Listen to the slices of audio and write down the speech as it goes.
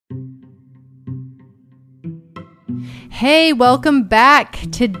Hey, welcome back.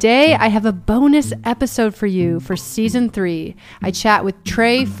 Today I have a bonus episode for you for season 3. I chat with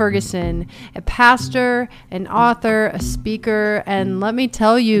Trey Ferguson, a pastor, an author, a speaker, and let me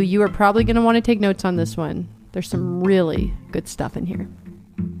tell you, you are probably going to want to take notes on this one. There's some really good stuff in here.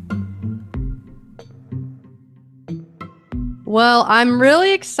 Well, I'm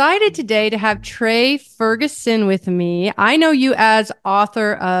really excited today to have Trey Ferguson with me. I know you as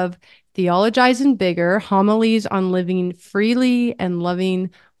author of Theologizin Bigger, Homilies on Living Freely and Loving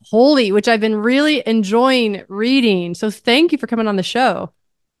Holy, which I've been really enjoying reading. So thank you for coming on the show.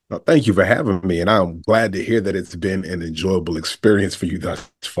 Well, thank you for having me, and I'm glad to hear that it's been an enjoyable experience for you thus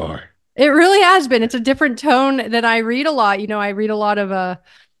far. It really has been. It's a different tone than I read a lot. You know, I read a lot of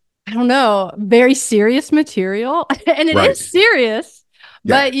I don't know, very serious material. And it Right. is serious,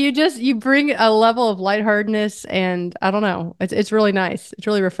 Yeah. but you bring a level of lightheartedness and I don't know. It's really nice. It's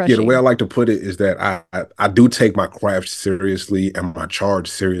really Yeah, the way I refreshing. like to put it is that I do take my craft seriously and my charge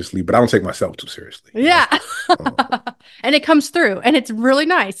seriously, but I don't take myself too seriously, you know? Yeah. Um, And it comes through and it's really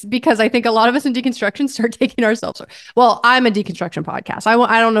nice because I think a lot of us in deconstruction start taking ourselves. Well, I'm a deconstruction podcast.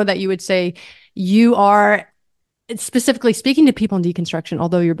 I don't know that you would say you are specifically speaking to people in deconstruction,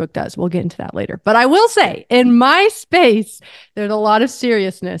 although your book does. We'll get into that later. But I will say, in my space, there's a lot of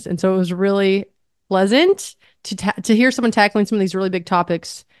seriousness. And so it was really pleasant to hear someone tackling some of these really big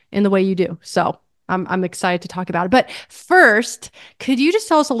topics in the way you do. So I'm excited to talk about it. But first, could you just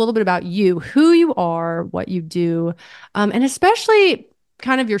tell us a little bit about you, who you are, what you do, and especially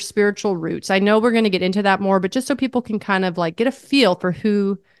kind of your spiritual roots? I know we're going to get into that more, but just so people can kind of like get a feel for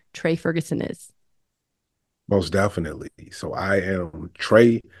who Trey Ferguson is. Most definitely. So I am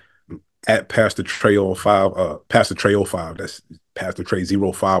Trey at Pastor Trey 05, Pastor Trey 05. That's Pastor Trey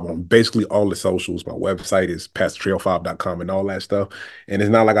 05 on basically all the socials. My website is pastortrey05.com and all that stuff. And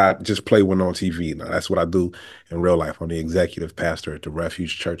it's not like I just play one on TV. Now that's what I do in real life. I'm the executive pastor at the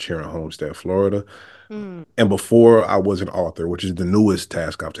Refuge Church here in Homestead, Florida. Mm, And before I was an author, which is the newest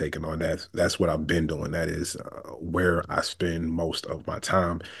task I've taken on, that's what I've been doing. That is where I spend most of my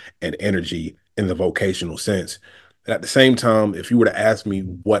time and energy in the vocational sense. And at the same time, if you were to ask me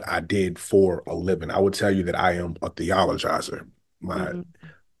what I did for a living, I would tell you that I am a theologizer. My mm,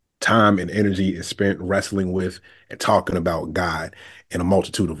 time and energy is spent wrestling with and talking about God in a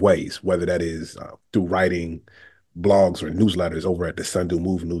multitude of ways, whether that is through writing blogs or newsletters over at the Sunday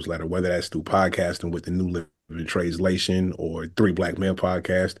Move newsletter, whether that's through podcasting with the New Living Translation or Three Black Men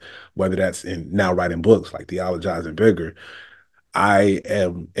podcast, whether that's in now writing books like Theologizin Bigger. I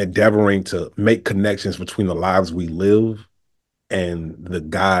am endeavoring to make connections between the lives we live and the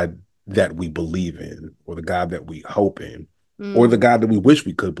God that we believe in, or the God that we hope in, or the mm. God that we wish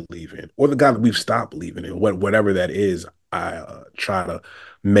we could believe in, or the God that we've stopped believing in. Whatever that is, I try to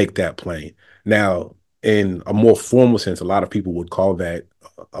make that plain. Now, in a more formal sense, a lot of people would call that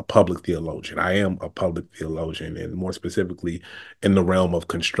a public theologian. I am a public theologian, and more specifically in the realm of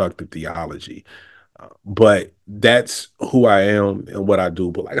constructive theology. But that's who I am and what I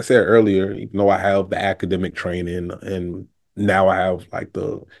do. But like I said earlier, even though I have the academic training and now I have like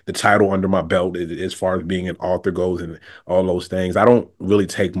the title under my belt as far as being an author goes and all those things, I don't really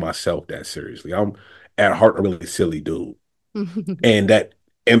take myself that seriously. I'm at heart a really silly dude, and that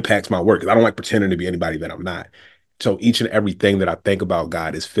impacts my work because I don't like pretending to be anybody that I'm not. So each and everything that I think about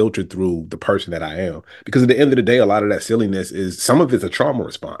God is filtered through the person that I am. Because at the end of the day, a lot of that silliness is some of it's a trauma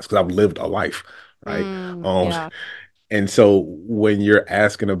response because I've lived a life, right? Um, Yeah. and so when you're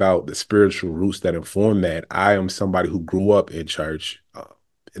asking about the spiritual roots that inform that, I am somebody who grew up in church.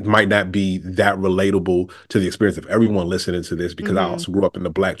 It might not be that relatable to the experience of everyone listening to this because I Hmm. also grew up in the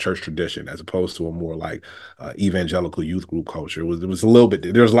Black church tradition as opposed to a more like evangelical youth group culture. It was a little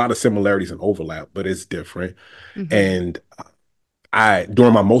bit, there's a lot of similarities and overlap, but it's different. Hmm. And I,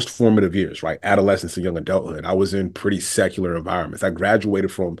 during my most formative years, right, adolescence and young adulthood, I was in pretty secular environments. I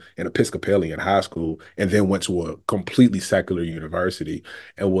graduated from an Episcopalian high school and then went to a completely secular university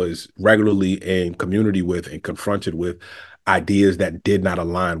and was regularly in community with and confronted with ideas that did not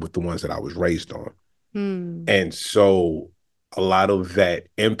align with the ones that I was raised on. Hmm. And so a lot of that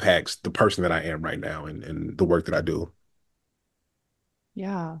impacts the person that I am right now and the work that I do.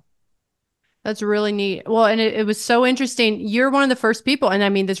 Yeah. That's really neat. Well, and it was so interesting. You're one of the first people, and I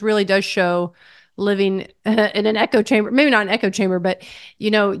mean, this really does show living in an echo chamber, maybe not an echo chamber, but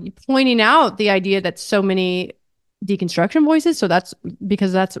pointing out the idea that so many deconstruction voices. So that's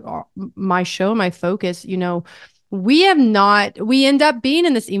because that's my show, my focus. We have not, we end up being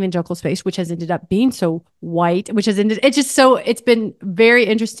in this evangelical space, which has ended up being so white, which has ended, it's just so, it's been very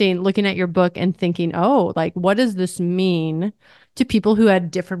interesting looking at your book and thinking, oh, like, what does this mean to people who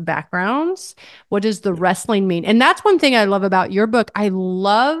had different backgrounds. What does the wrestling mean? And that's one thing I love about your book. I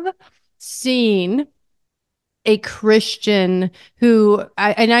love seeing a Christian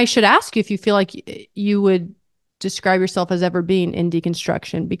and I should ask you if you feel like you would describe yourself as ever being in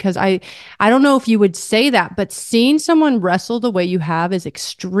deconstruction, because I don't know if you would say that, but seeing someone wrestle the way you have is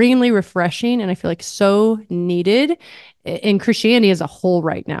extremely refreshing, and I feel like so needed in Christianity as a whole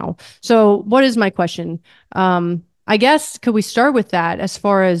right now. So what is my question? I guess could we start with that as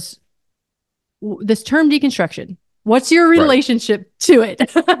far as this term deconstruction? What's your Right. relationship to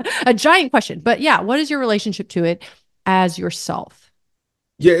it? A giant question, but yeah, what is your relationship to it as yourself?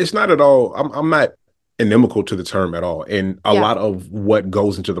 Yeah, it's not at all. I'm not inimical to the term at all. And a Yeah. lot of what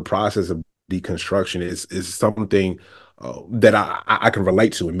goes into the process of deconstruction is something that I can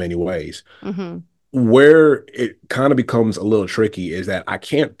relate to in many ways. Mm-hmm. Where it kind of becomes a little tricky is that I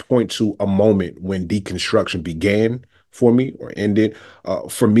can't point to a moment when deconstruction began for me or ended.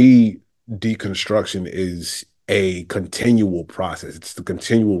 For me, deconstruction is a continual process. It's the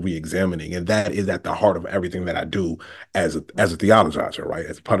continual re-examining, and that is at the heart of everything that I do as a theologizer, right?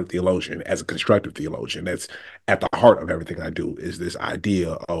 As a public theologian, as a constructive theologian. That's at the heart of everything I do, is this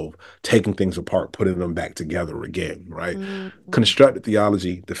idea of taking things apart, putting them back together again, right? Mm-hmm. Constructed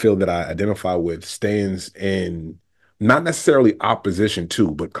theology, the field that I identify with, stands in not necessarily opposition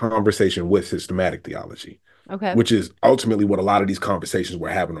to, but conversation with systematic theology, Okay. which is ultimately what a lot of these conversations we're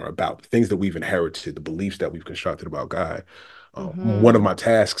having are about. The things that we've inherited, the beliefs that we've constructed about God. One of Mm-hmm. my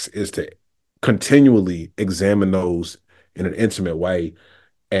tasks is to continually examine those in an intimate way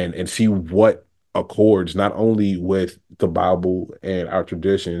and see what accords not only with the Bible and our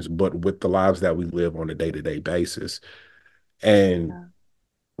traditions, but with the lives that we live on a day-to-day basis. And Yeah.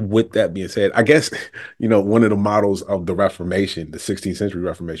 with that being said, I guess, one of the models of the Reformation, the 16th century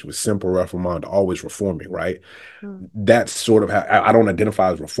Reformation, was simple reformanda, always reforming, right? Mm. That's sort of how I don't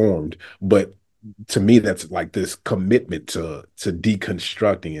identify as reformed, but to me, that's like this commitment to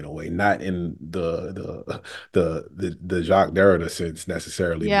deconstructing in a way, not in the Jacques Derrida sense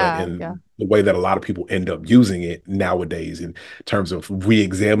necessarily, but Yeah. Yeah. in the way that a lot of people end up using it nowadays in terms of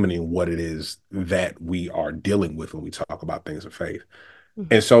re-examining what it is that we are dealing with when we talk about things of faith.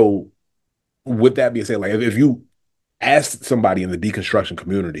 Mm-hmm. And so, with that being said, like if you ask somebody in the deconstruction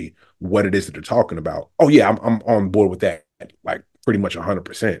community what it is that they're talking about, oh yeah, I'm on board with that, like pretty much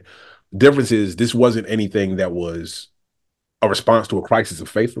 100%. Difference is this wasn't anything that was a response to a crisis of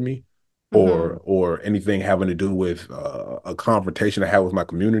faith for me, Mm-hmm. or anything having to do with a confrontation I had with my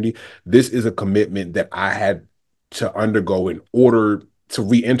community. This is a commitment that I had to undergo in order to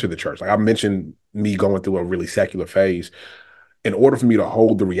re-enter the church. Like I mentioned, me going through a really secular phase. In order for me to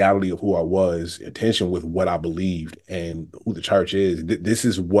hold the reality of who I was in tension with what I believed and who the church is, this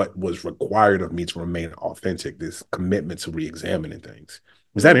is what was required of me to remain authentic, this commitment to re-examining things.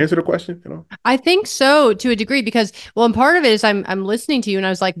 Does that answer the question? I think so, to a degree, because well, and part of it is I'm listening to you and I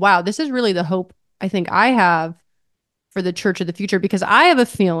was like, wow, this is really the hope I think I have for the church of the future, because I have a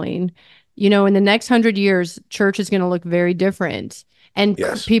feeling, in the next 100 years, church is going to look very different. And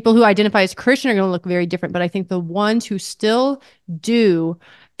Yes. people who identify as Christian are going to look very different. But I think the ones who still do,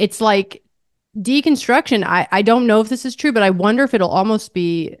 it's like deconstruction. I don't know if this is true, but I wonder if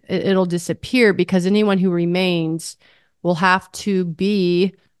it'll disappear, because anyone who remains will have to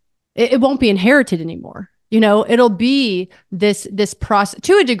be, it won't be inherited anymore. It'll be this process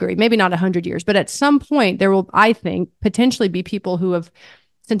to a degree, maybe not 100 years, but at some point there will, I think, potentially be people who have,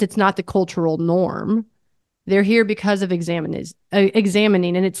 since it's not the cultural norm, they're here because of examining.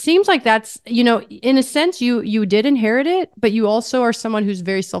 And it seems like that's, in a sense, you did inherit it, but you also are someone who's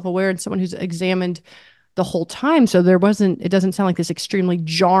very self-aware and someone who's examined the whole time. So it doesn't sound like this extremely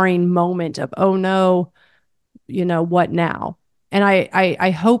jarring moment of, oh no, what now? And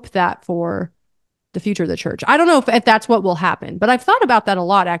I hope that for the future of the church. I don't know if that's what will happen, but I've thought about that a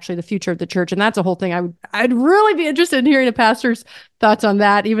lot, actually, the future of the church. And that's a whole thing. I'd really be interested in hearing a pastor's thoughts on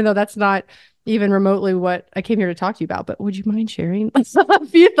that, even though that's not even remotely what I came here to talk to you about. But would you mind sharing a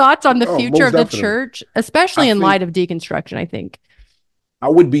few thoughts on the Oh, future most of the definitely. church, I especially in think light of deconstruction, I think. I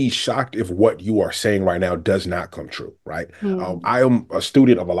would be shocked if what you are saying right now does not come true, right? Hmm. I am a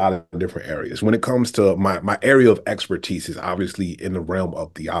student of a lot of different areas. When it comes to my area of expertise is obviously in the realm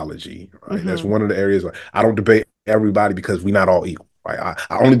of theology, right? That's Mm-hmm. one of the areas where I don't debate everybody because we're not all equal. Right?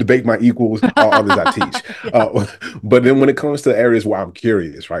 I only debate my equals, all others I teach. Yeah. Uh, but then when it comes to areas where I'm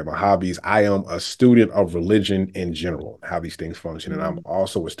curious, right, my hobbies, I am a student of religion in general, how these things function. And I'm Mm.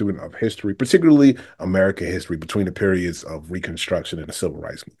 also a student of history, particularly American history between the periods of Reconstruction and the Civil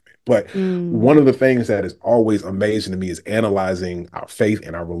Rights Movement. But one Mm. of the things that is always amazing to me is analyzing our faith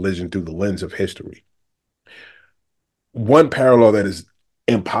and our religion through the lens of history. one parallel that is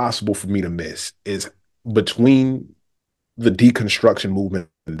impossible for me to miss is between the deconstruction movement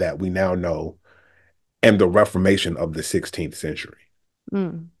that we now know and the Reformation of the 16th century.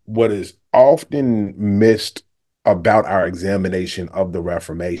 Mm. What is often missed about our examination of the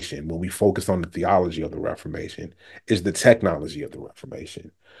Reformation, when we focus on the theology of the Reformation, is the technology of the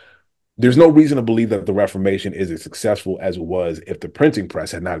Reformation. There's no reason to believe that the Reformation is as successful as it was if the printing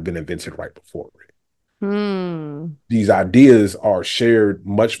press had not been invented right before it. Mm. These ideas are shared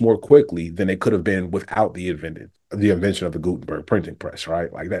much more quickly than they could have been without the invention of the Gutenberg printing press,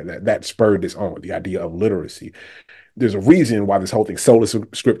 right? Like that spurred this on, the idea of literacy. There's a reason why this whole thing, sola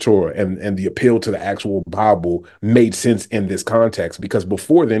scriptura, and the appeal to the actual Bible made sense in this context, because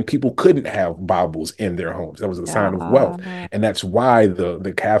before then people couldn't have Bibles in their homes. That was a sign of wealth. Yeah. And that's why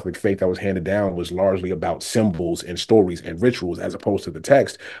the Catholic faith that was handed down was largely about symbols and stories and rituals as opposed to the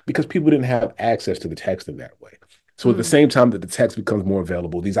text, because people didn't have access to the text in that way. So at the Mm. same time that the text becomes more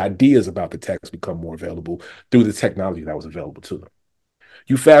available, these ideas about the text become more available through the technology that was available to them.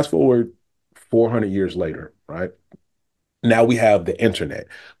 You fast forward 400 years later, right? Now we have the internet,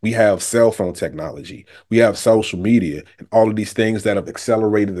 we have cell phone technology, we have social media, and all of these things that have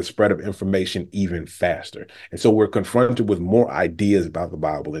accelerated the spread of information even faster. And so we're confronted with more ideas about the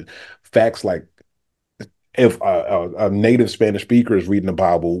Bible and facts like, if a native Spanish speaker is reading the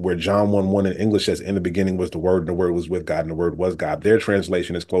Bible where John 1:1 in English says, in the beginning was the Word, and the Word was with God, and the Word was God, their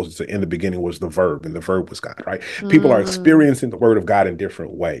translation is closer to, in the beginning was the Verb, and the Verb was God, right? People are Mm. experiencing the Word of God in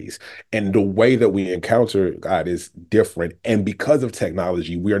different ways. And the way that we encounter God is different. And because of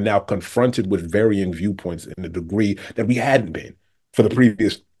technology, we are now confronted with varying viewpoints in a degree that we hadn't been for the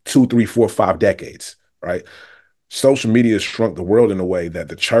previous 2, 3, 4, 5 decades, right? Social media has shrunk the world in a way that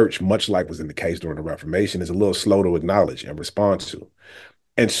the church, much like was in the case during the Reformation, is a little slow to acknowledge and respond to.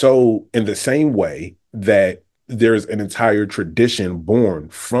 And so, in the same way that there's an entire tradition born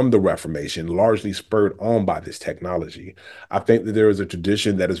from the Reformation, largely spurred on by this technology, I think that there is a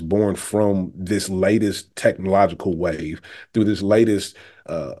tradition that is born from this latest technological wave, through this latest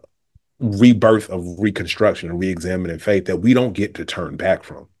rebirth of reconstruction and re-examining faith, that we don't get to turn back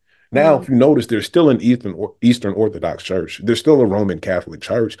from. Now, Mm. if you notice, there's still an Eastern Orthodox church. There's still a Roman Catholic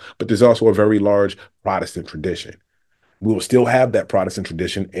church, but there's also a very large Protestant tradition. We will still have that Protestant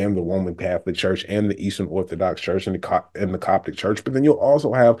tradition and the Roman Catholic Church and the Eastern Orthodox Church and the Coptic Church. But then you'll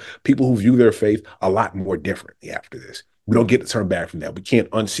also have people who view their faith a lot more differently after this. We don't Mm. get to turn back from that. We can't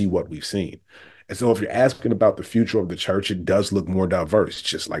unsee what we've seen. And so, if you're asking about the future of the church, it does look more diverse,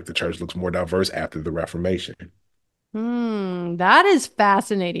 just like the church looks more diverse after the Reformation. That is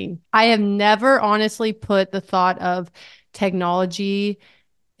fascinating. I have never honestly put the thought of technology,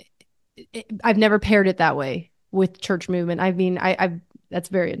 I've never paired it that way with church movement. I mean, I've that's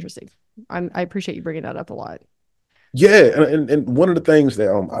very interesting. I appreciate you bringing that up a lot. Yeah, and one of the things that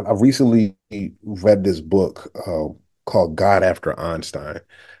I recently read this book called God After Einstein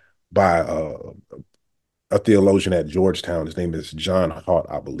by a theologian at Georgetown. His name is John Hart,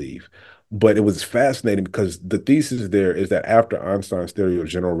 I believe. But it was fascinating because the thesis there is that after Einstein's theory of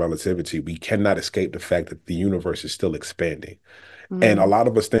general relativity, we cannot escape the fact that the universe is still expanding. And a Mm. lot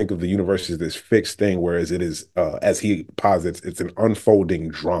of us think of the universe as this fixed thing, whereas it is, as he posits, it's an unfolding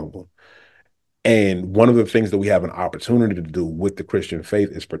drama. And one of the things that we have an opportunity to do with the Christian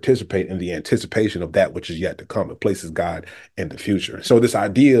faith is participate in the anticipation of that which is yet to come. It places God in the future. So this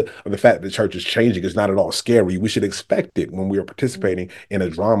idea of the fact that the church is changing is not at all scary. We should expect it when we are participating in a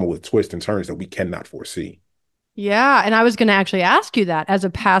drama with twists and turns that we cannot foresee. Yeah, and I was going to actually ask you that as a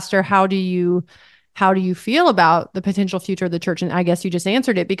pastor, how do you feel about the potential future of the church? And I guess you just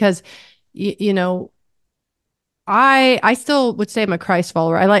answered it because you know, I still would say I'm a Christ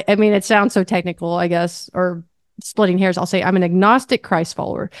follower. I mean, it sounds so technical, I guess, or splitting hairs. I'll say I'm an agnostic Christ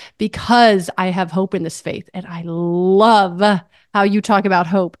follower because I have hope in this faith. And I love how you talk about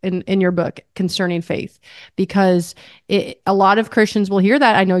hope in your book concerning faith, because a lot of Christians will hear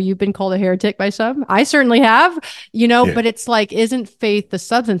that. I know you've been called a heretic by some. I certainly have, Yeah. but it's like, isn't faith the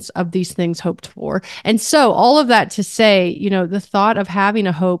substance of these things hoped for? And so all of that to say, the thought of having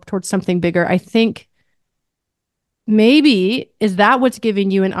a hope towards something bigger, I think maybe is that what's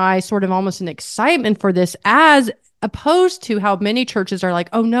giving you and I sort of almost an excitement for this, as opposed to how many churches are like,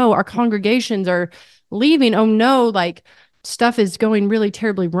 oh no, our congregations are leaving. Oh no, like stuff is going really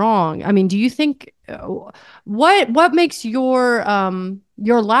terribly wrong. I mean, do you think what makes your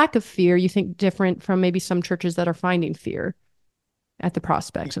lack of fear, you think, different from maybe some churches that are finding fear at the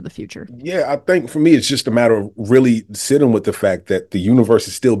prospects of the future? Yeah, I think for me, it's just a matter of really sitting with the fact that the universe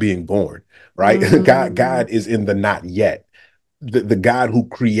is still being born, right? God Mm. is in the not yet. The God who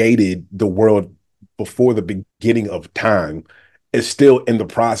created the world before the beginning of time is still in the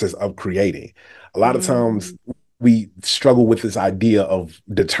process of creating. A lot of times Mm, we struggle with this idea of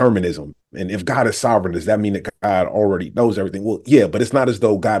determinism. And if God is sovereign, does that mean that God already knows everything? Well, yeah, but it's not as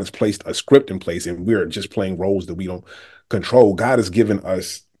though God has placed a script in place and we're just playing roles that we don't control. God has given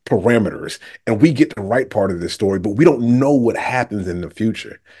us parameters and we get the right part of this story, but we don't know what happens in the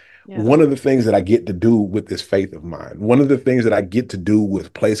future. yeah. One of the things that I get to do with this faith of mine, one of the things that I get to do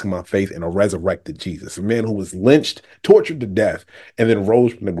with placing my faith in a resurrected Jesus, a man who was lynched, tortured to death, and then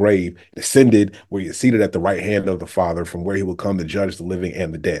rose from the grave, descended where he's seated at the right hand of the Father, from where he will come to judge the living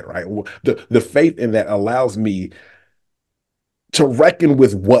and the dead, right? The faith in that allows me to reckon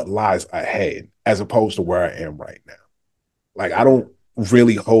with what lies ahead as opposed to where I am right now. Like, I Yeah. don't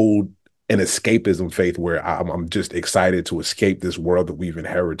really hold an escapism faith where I'm just excited to escape this world that we've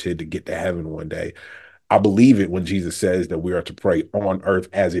inherited to get to heaven one day. I believe it when Jesus says that we are to pray on earth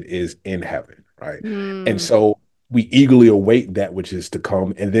as it is in heaven, right? And Mm, so we eagerly await that which is to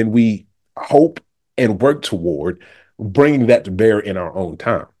come, and then we hope and work toward bringing that to bear in our own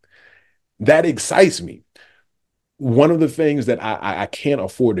time. That excites me. One of the things that I can't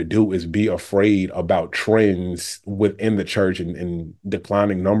afford to do is be afraid about trends within the church and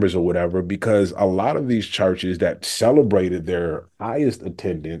declining numbers or whatever, because a lot of these churches that celebrated their highest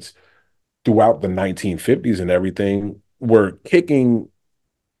attendance throughout the 1950s and everything were kicking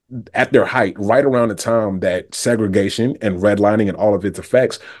at their height right around the time that segregation and redlining and all of its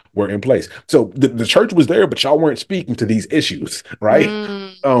effects were in place. So the church was there, but y'all weren't speaking to these issues, right?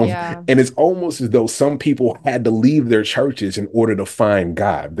 yeah. And it's almost as though some people had to leave their churches in order to find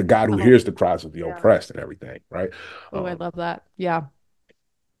God, the God who Oh, hears the cries of the yeah. oppressed and everything, right? Oh, I Um, love that. Yeah.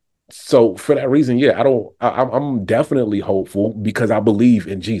 so for that reason, yeah, I don't. I'm definitely hopeful because I believe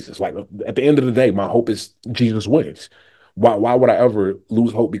in Jesus. Like, at the end of the day, my hope is Jesus wins. Why would I ever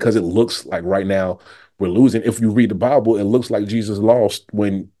lose hope? Because it looks like right now we're losing. If you read the Bible, it looks like Jesus lost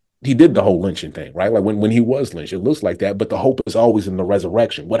when he did the whole Mm, lynching thing, right? Like when he was lynched, it looks like that. But the hope is always in the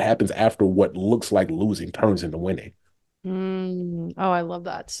resurrection. What happens after what looks like losing turns into winning? Oh, I love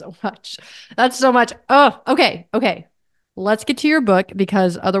that so much. That's so much. Oh, okay. Okay. Let's get to your book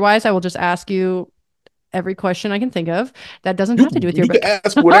because otherwise I will just ask you every question I can think of that doesn't have to do with your You can book.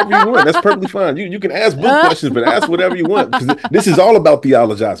 ask whatever you want. That's perfectly fine. You can ask book questions, but ask whatever you want because this is all about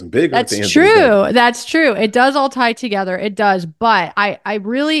theologizing bigger at the That's end of the day. true. That's true. It does all tie together. It does. But I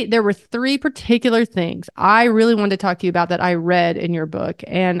really, there were three particular things I really wanted to talk to you about that I read in your book.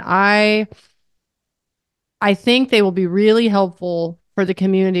 And I think they will be really helpful for the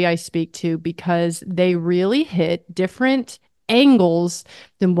community I speak to because they really hit different angles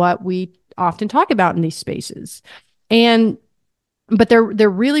than what we often talk about in these spaces. And but they're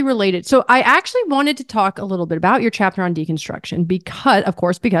really related. So I actually wanted to talk a little bit about your chapter on deconstruction because of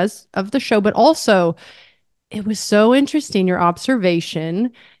course because of the show, but also it was so interesting your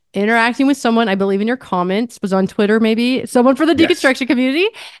observation interacting with someone I believe in your comments was on Twitter, maybe someone for the Yes, deconstruction community.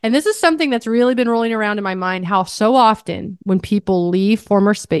 And this is something that's really been rolling around in my mind, how so often when people leave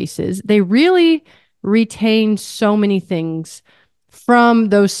former spaces they really retain so many things from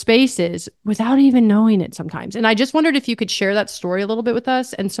those spaces without even knowing it sometimes. And I just wondered if you could share that story a little bit with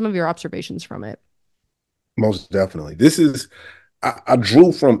us and some of your observations from it. most definitely. This is I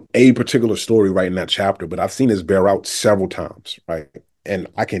drew from a particular story right in that chapter, but I've seen this bear out several times, right? And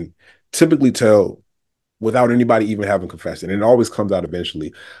I can typically tell without anybody even having confessed it. And it always comes out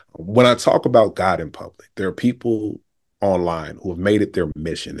eventually. When I talk about God in public, there are people online who have made it their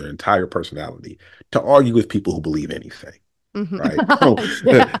mission, their entire personality, to argue with people who believe anything, right?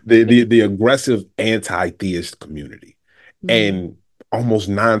 Yeah. The aggressive anti-theist community. Mm. And almost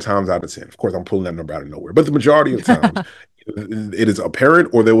 9 times out of 10, of course, I'm pulling that number out of nowhere, but the majority of times it is apparent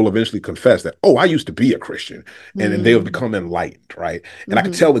or they will eventually confess that, oh, I used to be a Christian, and then they'll Mm. become enlightened, right? And I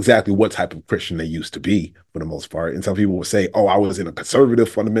can Mhm. tell exactly what type of Christian they used to be for the most part. And some people will say, oh, I was in a conservative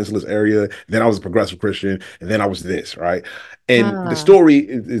fundamentalist area, then I was a progressive Christian, and then I was this, right? And the Ah. story,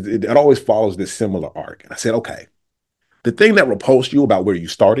 it always follows this similar arc. And I said, okay, the thing that repulsed you about where you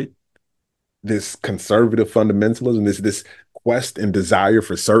started, this conservative fundamentalism, this quest and desire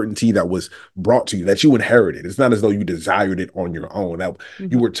for certainty that was brought to you, that you inherited. It's not as though you desired it on your own. That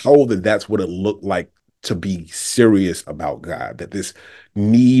you Mhm. were told that that's what it looked like to be serious about God, that this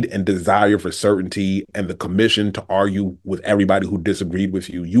need and desire for certainty and the commission to argue with everybody who disagreed with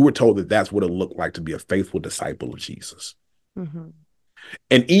you, you were told that that's what it looked like to be a faithful disciple of Jesus. Mhm.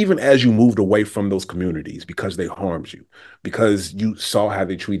 And even as you moved away from those communities because they harmed you, because you saw how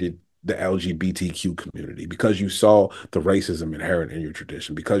they treated the LGBTQ community, because you saw the racism inherent in your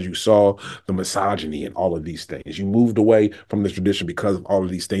tradition, because you saw the misogyny and all of these things. You moved away from this tradition because of all of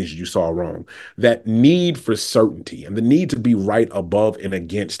these things you saw wrong. That need for certainty and the need to be right above and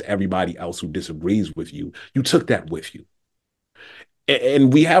against everybody else who disagrees with you, you took that with you.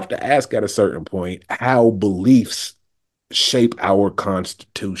 And we have to ask at a certain point how beliefs shape our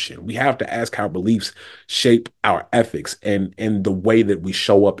constitution. We have to ask how beliefs shape our ethics and the way that we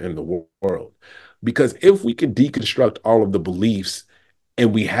show up in the world. Because if we can deconstruct all of the beliefs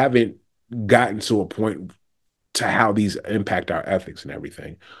and we haven't gotten to a point to how these impact our ethics and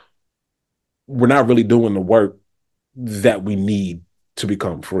everything, we're not really doing the work that we need to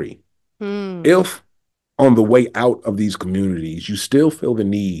become free. If on the way out of these communities, you still feel the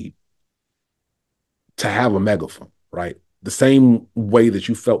need to have a megaphone, right? The same way that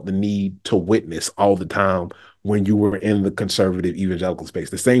you felt the need to witness all the time when you were in the conservative evangelical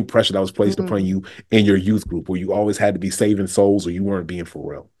space, the same pressure that was placed upon you in your youth group where you always had to be saving souls or you weren't being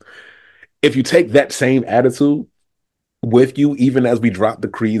for real. If you take that same attitude with you, even as we drop the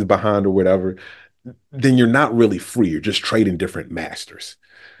creeds behind or whatever, then you're not really free. You're just trading different masters.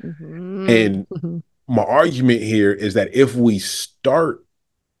 And my argument here is that if we start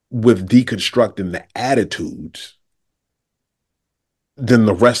with deconstructing the attitudes, then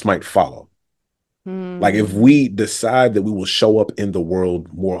the rest might follow. Like if we decide that we will show up in the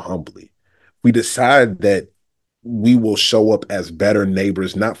world more humbly, we decide that we will show up as better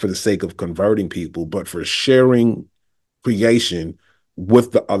neighbors, not for the sake of converting people, but for sharing creation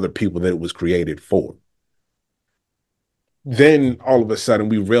with the other people that it was created for. Then all of a sudden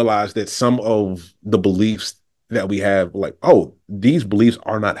we realize that some of the beliefs that we have, like, oh, these beliefs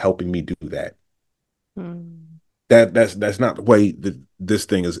are not helping me do that. That's not the way that this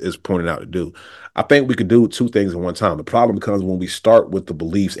thing is pointed out to do. I think we could do two things at one time. The problem becomes when we start with the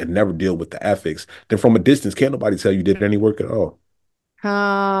beliefs and never deal with the ethics, then from a distance, can't nobody tell you did any work at all.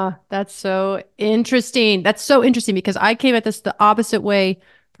 That's so interesting. That's so interesting because I came at this the opposite way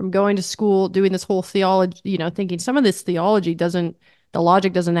from going to school, doing this whole theology, thinking some of this theology the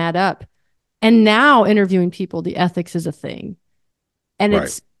logic doesn't add up. And now interviewing people, the ethics is a thing. And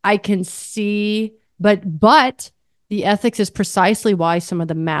Right. I can see, but the ethics is precisely why some of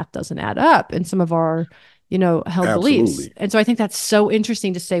the math doesn't add up and some of our, held beliefs. Absolutely. And so I think that's so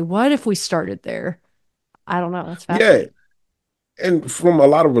interesting to say, what if we started there? I don't know. That's Yeah. fascinating. And from a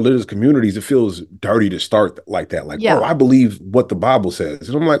lot of religious communities, it feels dirty to start like that. Like, oh, Yeah. I believe what the Bible says.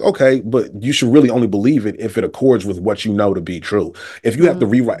 And I'm like, okay, but you should really only believe it if it accords with what you know to be true. If you have to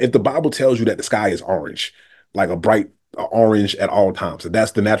rewrite, if the Bible tells you that the sky is orange, like a bright orange at all times, so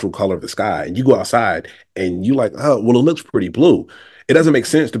that's the natural color of the sky, and you go outside and you like, oh, well, it looks pretty blue. It doesn't make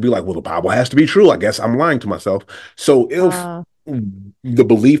sense to be like, well, the Bible has to be true. I guess I'm lying to myself. So if the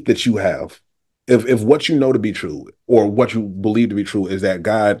belief that you have, if what you know to be true or what you believe to be true is that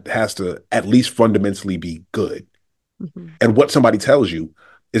God has to at least fundamentally be good, and what somebody tells you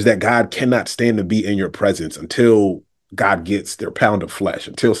is that God cannot stand to be in your presence until God gets their pound of flesh,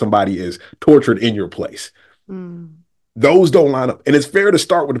 until somebody is tortured in your place. Those don't line up. And it's fair to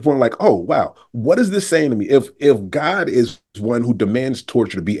start with the point like, oh, wow, what is this saying to me? If God is one who demands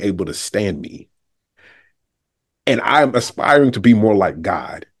torture to be able to stand me, and I'm aspiring to be more like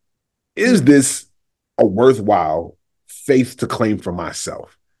God, is this a worthwhile faith to claim for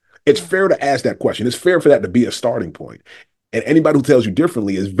myself? It's fair to ask that question. It's fair for that to be a starting point. And anybody who tells you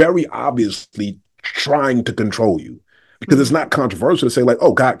differently is very obviously trying to control you, because it's not controversial to say like,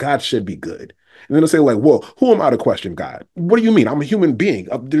 oh, God should be good. And then to say like, well, who am I to question God? What do you mean? I'm a human being.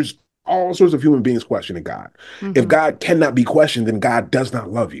 There's all sorts of human beings questioning God. If God cannot be questioned, then God does not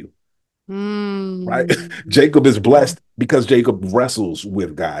love you. Right? Jacob is blessed because Jacob wrestles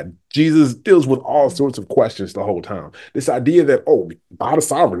with God. Jesus deals with all sorts of questions the whole time. This idea that, oh, God is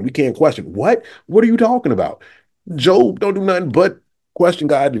sovereign, we can't question. What are you talking about? Job don't do nothing but question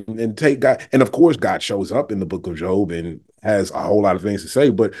God and take God. And of course, God shows up in the book of Job and has a whole lot of things to say.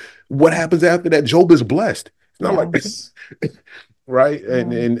 But what happens after that? Job is blessed. It's not like this. Right.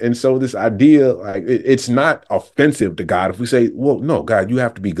 And so this idea, like it's not offensive to God if we say, well, no, God, you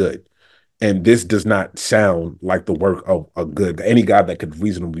have to be good. And this does not sound like the work of a good, any God that could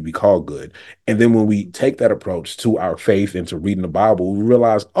reasonably be called good. And then when we take that approach to our faith and to reading the Bible, we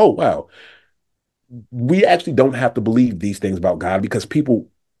realize, oh, wow, we actually don't have to believe these things about God because people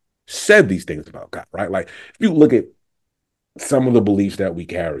said these things about God, right? Like if you look at some of the beliefs that we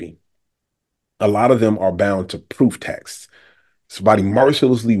carry, a lot of them are bound to proof texts. Somebody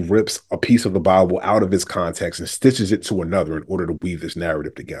mercilessly rips a piece of the Bible out of its context and stitches it to another in order to weave this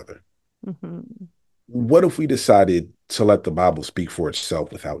narrative together. What if we decided to let the Bible speak for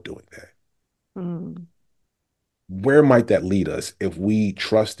itself without doing that? Mm. Where might that lead us if we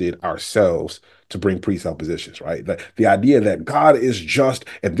trusted ourselves to bring presuppositions, right? The idea that God is just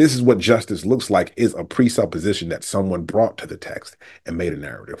and this is what justice looks like is a presupposition that someone brought to the text and made a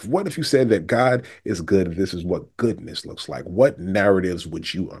narrative. What if you said that God is good and this is what goodness looks like? What narratives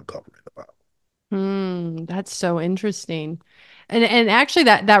would you uncover in the Bible? That's so interesting. And actually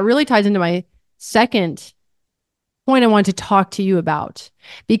that really ties into my second point I want to talk to you about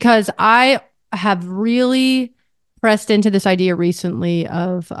because I have really pressed into this idea recently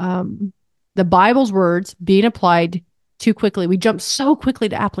of the Bible's words being applied too quickly. We jump so quickly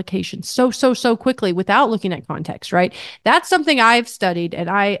to application, so quickly without looking at context, right? That's something I've studied and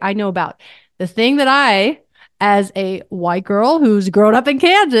I know about. The thing that I, as a white girl who's grown up in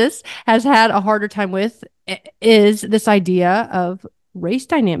Kansas, has had a harder time with is this idea of race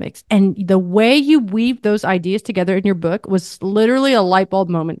dynamics. And the way you weave those ideas together in your book was literally a light bulb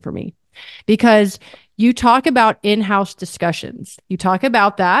moment for me because you talk about in-house discussions. You talk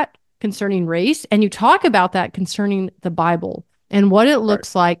about that concerning race and you talk about that concerning the Bible and what it Right.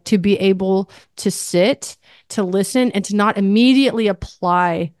 looks like to be able to sit, to listen, and to not immediately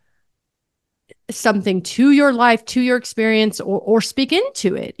apply something to your life, to your experience, or speak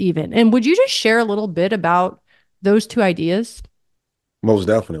into it even. And would you just share a little bit about those two ideas? Most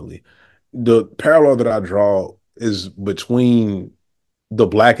definitely. The parallel that I draw is between the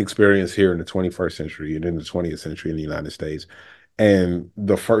Black experience here in the 21st century and in the 20th century in the United States and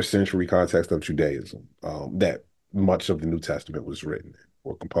the first century context of Judaism, that much of the New Testament was written in,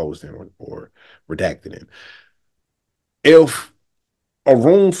 or composed in, or redacted in. If a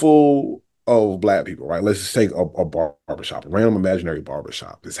room full of Black people, right? Let's just take a barbershop, a random imaginary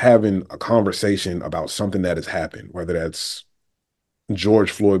barbershop, is having a conversation about something that has happened, whether that's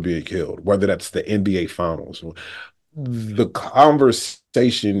George Floyd being killed, whether that's the NBA Finals. The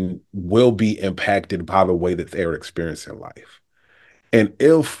conversation will be impacted by the way that they're experiencing life. And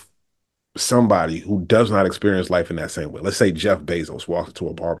if somebody who does not experience life in that same way, let's say Jeff Bezos walks into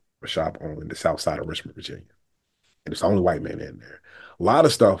a barber shop on the south side of Richmond, Virginia, and it's the only white man in there. A lot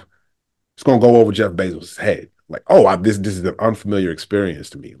of stuff is going to go over Jeff Bezos' head. Like, oh, this is an unfamiliar experience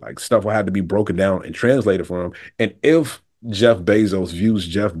to me. Like, stuff will have to be broken down and translated for him. And if Jeff Bezos views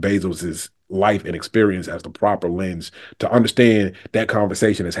Jeff Bezos's life and experience as the proper lens to understand that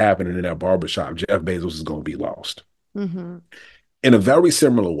conversation is happening in that barbershop, Jeff Bezos is going to be lost. Mm-hmm. In a very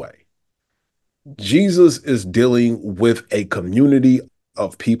similar way, Jesus is dealing with a community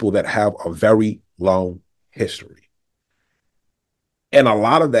of people that have a very long history. And a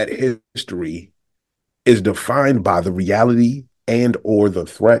lot of that history is defined by the reality and or the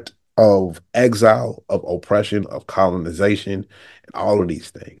threat of exile, of oppression, of colonization, and all of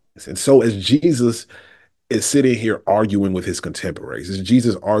these things. And so as Jesus is sitting here arguing with his contemporaries, as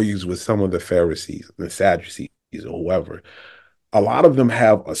Jesus argues with some of the Pharisees, the Sadducees, or whoever, a lot of them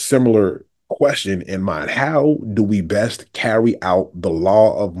have a similar question in mind. How do we best carry out the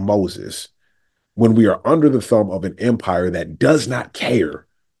law of Moses when we are under the thumb of an empire that does not care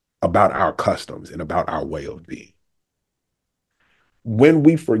about our customs and about our way of being? When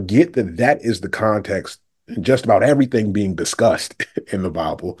we forget that that is the context, just about everything being discussed in the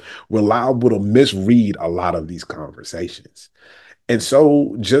Bible, we're liable to misread a lot of these conversations. And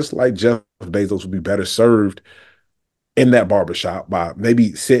so, just like Jeff Bezos would be better served in that barbershop by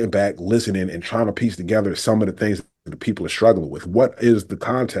maybe sitting back, listening, and trying to piece together some of the things that the people are struggling with. What is the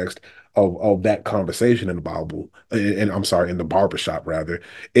context of that conversation in the Bible? And I'm sorry, in the barbershop, rather.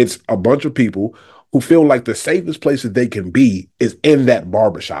 It's a bunch of people who feel like the safest place that they can be is in that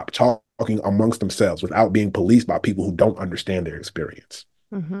barbershop, talking amongst themselves without being policed by people who don't understand their experience.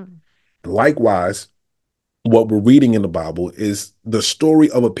 Mm-hmm. Likewise, what we're reading in the Bible is the story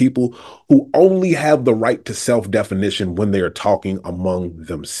of a people who only have the right to self-definition when they are talking among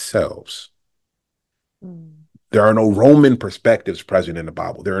themselves. Mm. There are no Roman perspectives present in the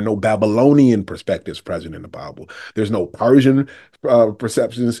Bible. There are no Babylonian perspectives present in the Bible. There's no Persian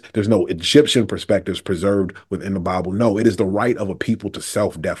perceptions. There's no Egyptian perspectives preserved within the Bible. No, it is the right of a people to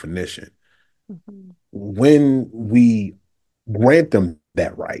self-definition. Mm-hmm. When we grant them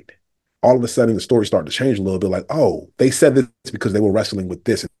that right, all of a sudden the story started to change a little bit. Like, oh, they said this because they were wrestling with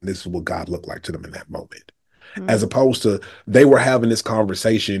this, and this is what God looked like to them in that moment. As Mm. opposed to they were having this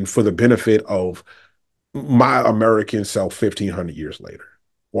conversation for the benefit of my American self 1,500 years later.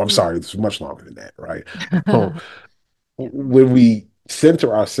 Well, I'm sorry, Mm. it's much longer than that, right? When we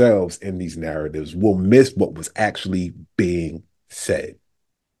center ourselves in these narratives, we'll miss what was actually being said.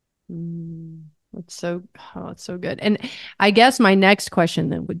 Mm. That's so, oh, it's so good. And I guess my next question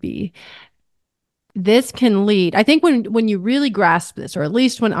then would be, this can lead, I think when you really grasp this, or at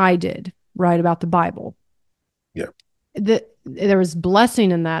least when I did, right, about the Bible, Yeah. there was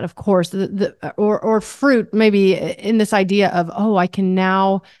blessing in that, of course, or fruit maybe in this idea of, oh, I can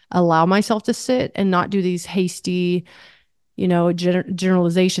now allow myself to sit and not do these hasty,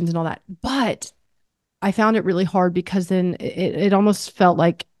 generalizations and all that. But I found it really hard because then it almost felt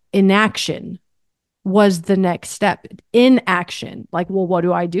like inaction was the next step. Inaction, like, well, what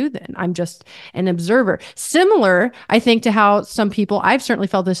do I do then? I'm just an observer. Similar, I think, to how some people, I've certainly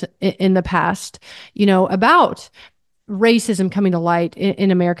felt this in the past, about racism coming to light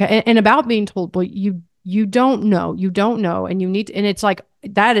in America, and about being told, well, you don't know, and you need to, and it's like,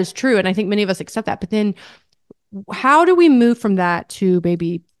 that is true. And I think many of us accept that. But then how do we move from that to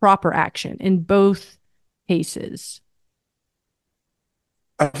maybe proper action in both cases?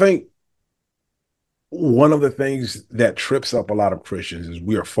 I think one of the things that trips up a lot of Christians is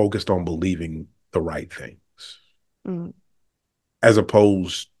we are focused on believing the right things Mm. as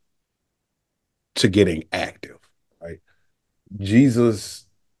opposed to getting active, right? Jesus,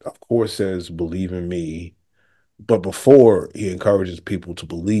 of course, says, believe in me. But before he encourages people to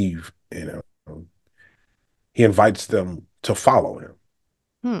believe in him, he invites them to follow him.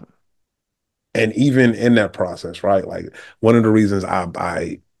 Hmm. And even in that process, right? Like one of the reasons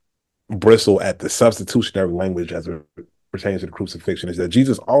I bristle at the substitutionary language as it pertains to the crucifixion is that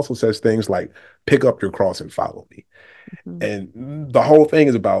Jesus also says things like, pick up your cross and follow me. Mm-hmm. And the whole thing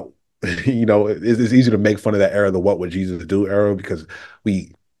is about, it's easy to make fun of that era, the what would Jesus do era, because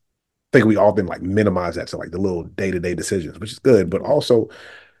we think we often like minimize that to like the little day-to-day decisions, which is good. But also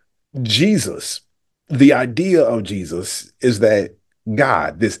Jesus, the idea of Jesus is that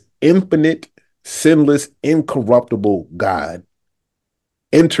God, this infinite, sinless, incorruptible God,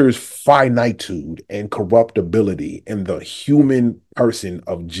 enters finitude and corruptibility in the human person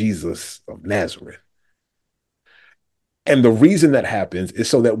of Jesus of Nazareth. And the reason that happens is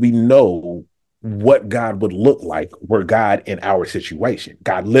so that we know what God would look like were God in our situation.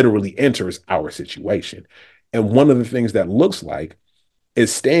 God literally enters our situation. And one of the things that looks like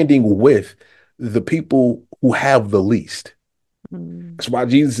is standing with the people who have the least. Mm. That's why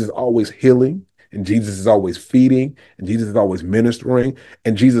Jesus is always healing, and Jesus is always feeding, and Jesus is always ministering,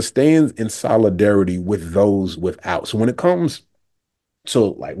 and Jesus stands in solidarity with those without. So when it comes to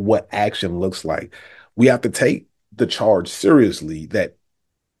like what action looks like, we have to take the charge seriously that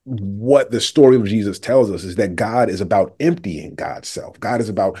what the story of Jesus tells us is that God is about emptying God's self. God is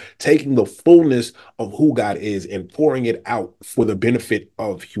about taking the fullness of who God is and pouring it out for the benefit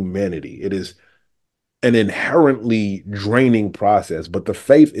of humanity. It is an inherently draining process, but the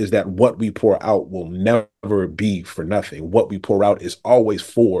faith is that what we pour out will never be for nothing. What we pour out is always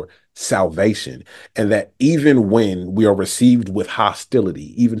for salvation. And that even when we are received with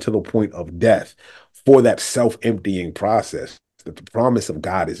hostility, even to the point of death, for that self-emptying process, that the promise of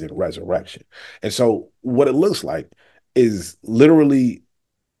God is in resurrection. And so what it looks like is literally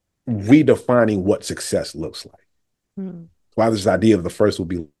redefining what success looks like. Mm. Why this idea of the first will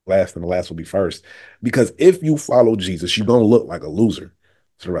be last and the last will be first. Because if you follow Jesus, you're going to look like a loser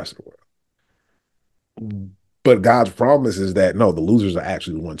to the rest of the world. But God's promise is that no, the losers are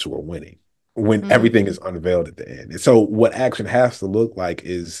actually the ones who are winning when everything Mm. is unveiled at the end. And so what action has to look like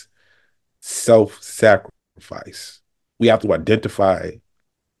is self-sacrifice. We have to identify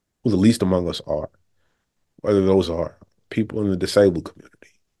who the least among us are, whether those are people in the disabled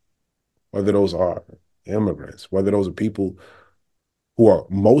community, whether those are immigrants, whether those are people who are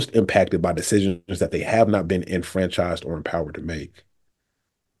most impacted by decisions that they have not been enfranchised or empowered to make.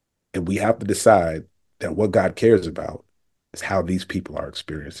 And we have to decide that what God cares about is how these people are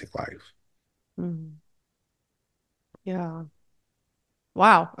experiencing life. Mm. Yeah.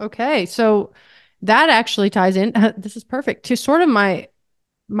 Wow. Okay. So that actually ties in. This is perfect to sort of my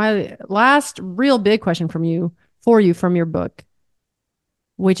last real big question for you from your book,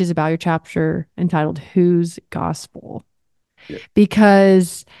 which is about your chapter entitled "Whose Gospel?" Yeah.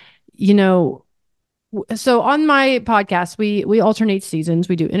 Because, you know, so on my podcast, we alternate seasons.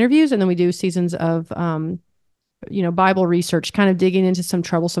 We do interviews, and then we do seasons of Bible research, kind of digging into some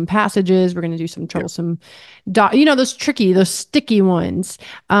troublesome passages. We're going to do some Yeah. troublesome, those tricky, those sticky ones,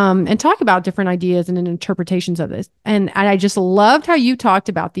 and talk about different ideas and interpretations of this. And I just loved how you talked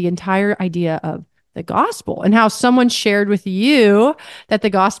about the entire idea of the gospel and how someone shared with you that the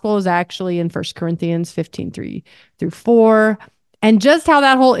gospel is actually in 1 Corinthians 15:3-4. And just how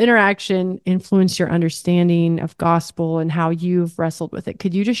that whole interaction influenced your understanding of gospel and how you've wrestled with it.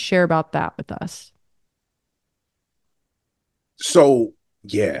 Could you just share about that with us? So,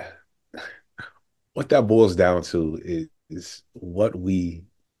 yeah, what that boils down to is what we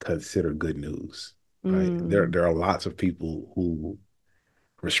consider good news. right? There, Mm, there are lots of people who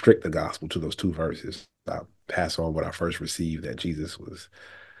restrict the gospel to those two verses. I pass on what I first received, that Jesus was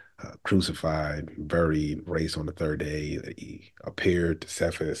crucified, buried, raised on the third day, that he appeared to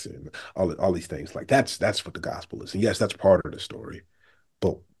Cephas, and all these things. Like that's what the gospel is. And yes, that's part of the story.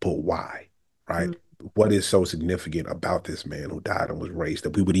 But why? Right? mm, What is so significant about this man who died and was raised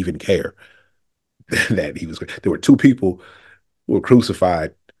that we would even care that he was? There were two people who were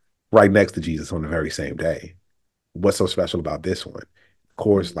crucified right next to Jesus on the very same day. What's so special about this one? Of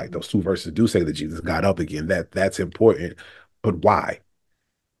course, like mm, those two verses do say that Jesus got up again. That's important, but why?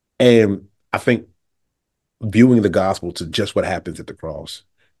 And I think viewing the gospel to just what happens at the cross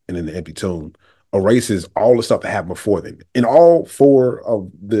and in the empty tomb erases all the stuff that happened before then. In all four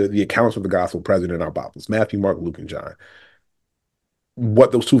of the accounts of the gospel present in our Bibles, Matthew, Mark, Luke, and John,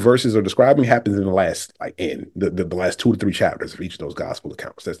 what those two verses are describing happens in the last, like in the last 2 to 3 chapters of each of those gospel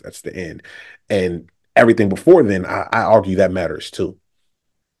accounts. That's the end. And everything before then, I argue that matters too.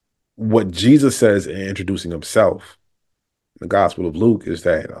 What Jesus says in introducing himself, the Gospel of Luke, is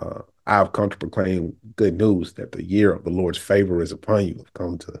that I've come to proclaim good news that the year of the Lord's favor is upon you. I've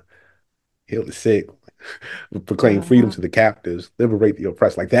come to heal the sick, proclaim freedom uh-huh. to the captives, liberate the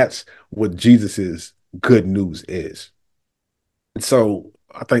oppressed. Like that's what Jesus's good news is. And so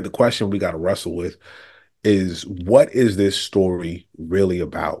I think the question we got to wrestle with is, what is this story really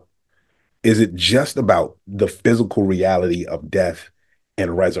about? Is it just about the physical reality of death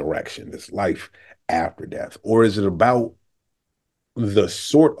and resurrection, this life after death? Or is it about the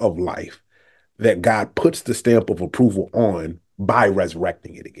sort of life that God puts the stamp of approval on by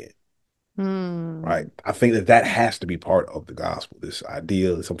resurrecting it again? Right. Mm, I think that has to be part of the gospel. This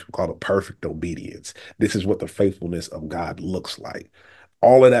idea, some people call it perfect obedience. This is what the faithfulness of God looks like.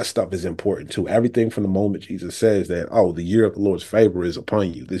 All of that stuff is important too. Everything from the moment Jesus says that, oh, the year of the Lord's favor is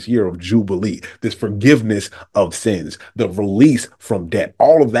upon you, this year of Jubilee, this forgiveness of sins, the release from debt,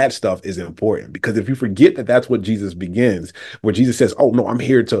 all of that stuff is important, because if you forget that that's what Jesus begins, where Jesus says, oh, no, I'm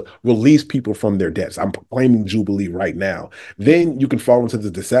here to release people from their debts. I'm proclaiming Jubilee right now. Then you can fall into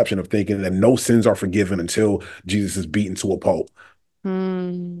the deception of thinking that no sins are forgiven until Jesus is beaten to a pulp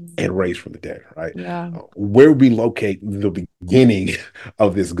mm, and raised from the dead, right? yeah, Where we locate the beginning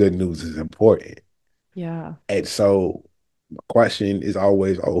of this good news is important. yeah. And so the question is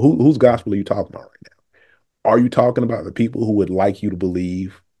always, oh, whose gospel are you talking about right now? Are you talking about the people who would like you to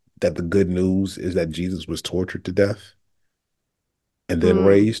believe that the good news is that Jesus was tortured to death and then Mm,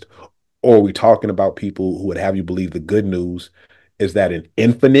 raised? Or are we talking about people who would have you believe the good news is that an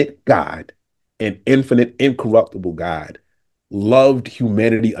infinite God, an infinite, incorruptible God, loved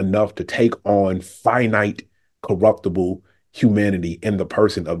humanity enough to take on finite, corruptible humanity in the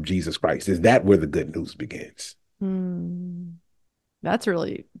person of Jesus Christ? Is that where the good news begins? mm. That's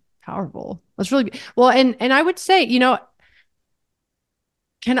really powerful. That's really well, and I would say,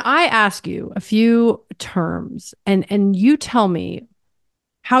 can I ask you a few terms and you tell me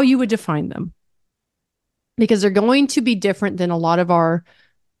how you would define them? Because they're going to be different than a lot of our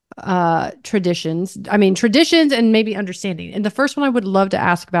traditions. I mean, traditions and maybe understanding. And the first one I would love to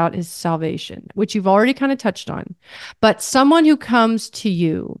ask about is salvation, which you've already kind of touched on. But someone who comes to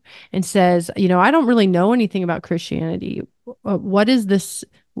you and says, I don't really know anything about Christianity. What is this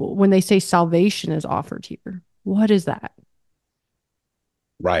when they say salvation is offered here? What is that?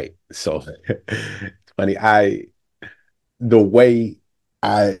 Right. So it's funny. The way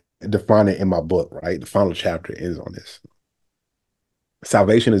I define it in my book, right? The final chapter ends on this.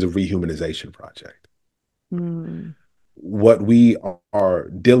 Salvation is a rehumanization project. Mm, What we are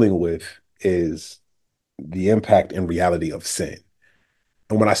dealing with is the impact and reality of sin.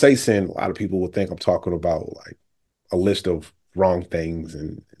 And when I say sin, a lot of people will think I'm talking about like a list of wrong things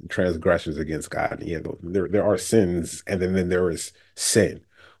and transgressions against God. And yeah, there are sins, and then there is sin,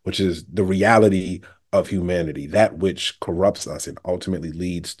 which is the reality of humanity, that which corrupts us and ultimately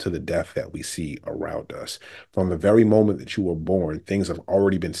leads to the death that we see around us. From the very moment that you were born, things have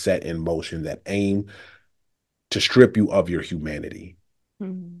already been set in motion that aim to strip you of your humanity,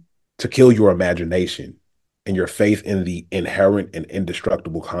 mm, to kill your imagination and your faith in the inherent and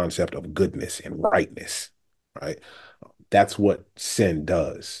indestructible concept of goodness and rightness, right? That's what sin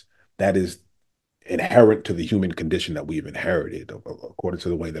does. That is inherent to the human condition that we've inherited, according to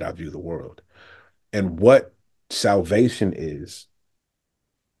the way that I view the world. And what salvation is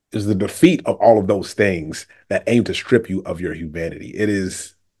the defeat of all of those things that aim to strip you of your humanity. It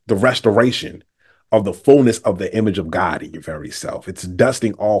is the restoration of the fullness of the image of God in your very self. It's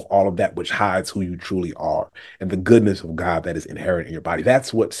dusting off all of that which hides who you truly are and the goodness of God that is inherent in your body.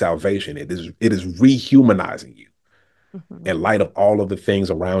 That's what salvation is. It is rehumanizing you in mhm, light of all of the things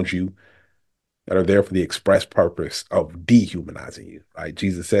around you that are there for the express purpose of dehumanizing you, right?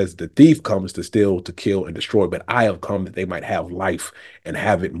 Jesus says the thief comes to steal, to kill, and destroy, but I have come that they might have life and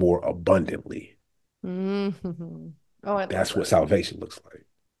have it more abundantly. Mm-hmm. Oh, I love That's what that. salvation looks like.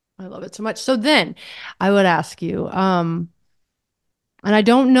 I love it so much. So then I would ask you, and I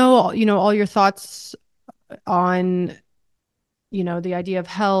don't know, all your thoughts on, the idea of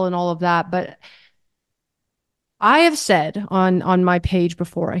hell and all of that, but I have said on my page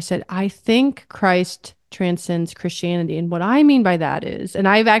before, I said, I think Christ transcends Christianity. And what I mean by that is, and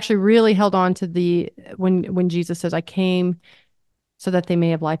I've actually really held on to the when Jesus says, I came so that they may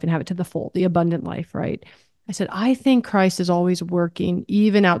have life and have it to the full, the abundant life, right? I said, I think Christ is always working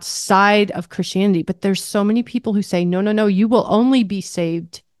even outside of Christianity, but there's so many people who say, no, no, no, you will only be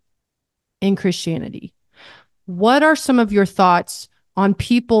saved in Christianity. What are some of your thoughts on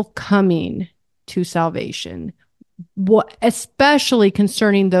people coming to salvation? What, especially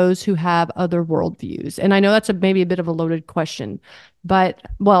concerning those who have other worldviews? And I know that's maybe a bit of a loaded question, but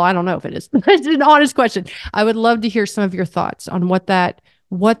well, I don't know if it is. It's an honest question. I would love to hear some of your thoughts on what that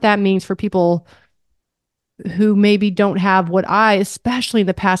means for people who maybe don't have what I, especially in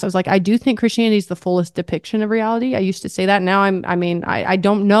the past, I was like, I do think Christianity is the fullest depiction of reality. I used to say that. Now I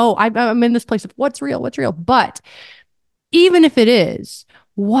don't know. I'm in this place of what's real, what's real. But even if it is,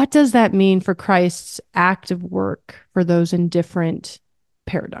 what does that mean for Christ's active work for those in different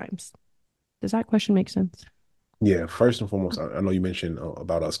paradigms? Does that question make sense? Yeah, first and foremost, I know you mentioned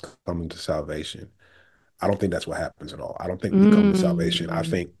about us coming to salvation. I don't think that's what happens at all. I don't think we come to salvation. I Mm,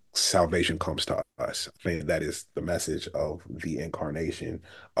 think salvation comes to us. I think that is the message of the incarnation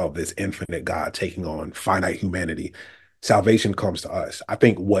of this infinite God taking on finite humanity. Salvation comes to us. I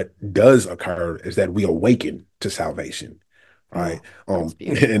think what does occur is that we awaken to salvation, right? oh, that's And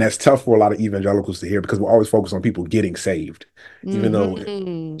beautiful. that's tough for a lot of evangelicals to hear because we're always focused on people getting saved, even though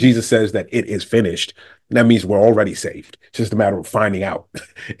Mm-hmm. Jesus says that it is finished. That means we're already saved. It's just a matter of finding out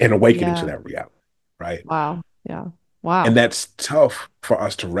and awakening to Yeah. that reality, right? Wow. Yeah. And Wow. that's tough for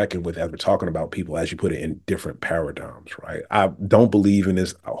us to reckon with as we're talking about people, as you put it, in different paradigms, right? I don't believe in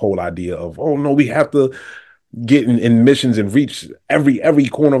this whole idea of, oh no, we have to get in missions and reach every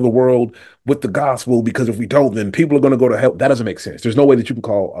corner of the world with the gospel, because if we don't, then people are going to go to hell. That doesn't make sense. There's no way that you can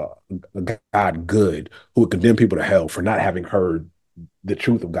call a God good who would condemn people to hell for not having heard the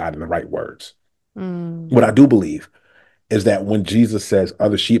truth of God in the right words. What I Mm. do believe is that when Jesus says,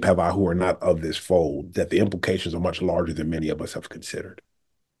 other sheep have I who are not of this fold, that the implications are much larger than many of us have considered.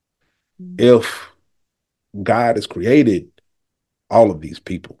 If God has created all of these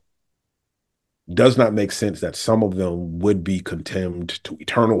people, does not make sense that some of them would be condemned to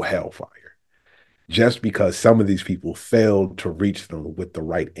eternal hellfire just because some of these people failed to reach them with the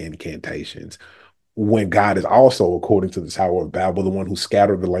right incantations, when God is also, according to the Tower of Babel, the one who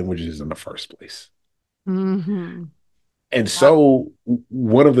scattered the languages in the first place. Mm-hmm. And Wow. so,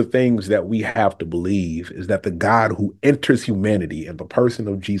 one of the things that we have to believe is that the God who enters humanity in the person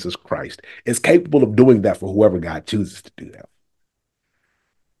of Jesus Christ is capable of doing that for whoever God chooses to do that.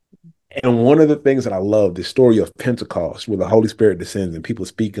 And one of the things that I love, the story of Pentecost, where the Holy Spirit descends and people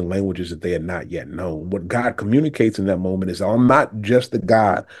speak in languages that they had not yet known. What God communicates in that moment is, I'm not just the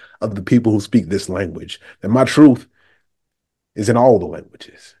God of the people who speak this language, and my truth is in all the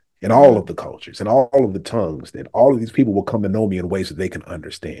languages, in all of the Mm. cultures, in all of the tongues, that all of these people will come to know me in ways that they can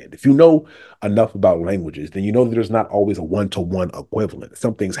understand. If you know enough about languages, then you know that there's not always a one-to-one equivalent.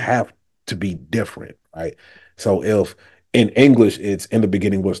 Some things have to be different, right? So if in English it's in the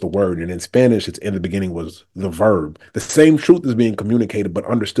beginning was the word, and in Spanish it's in the beginning was the verb, the same truth is being communicated but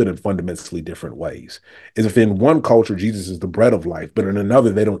understood in fundamentally different ways. Is if in one culture Jesus is the bread of life, but in another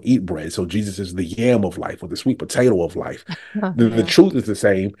they don't eat bread, so Jesus is the yam of life or the sweet potato of life, then the Yeah. truth is the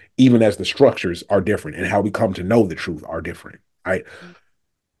same, even as the structures are different and how we come to know the truth are different, right?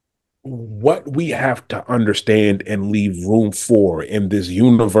 What we have to understand and leave room for in this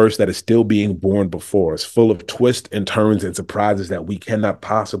universe that is still being born before us, full of twists and turns and surprises that we cannot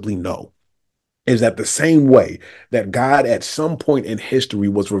possibly know, is that the same way that God at some point in history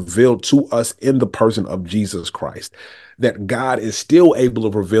was revealed to us in the person of Jesus Christ, that God is still able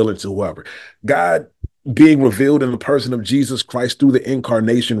to reveal it to whoever. God being revealed in the person of Jesus Christ through the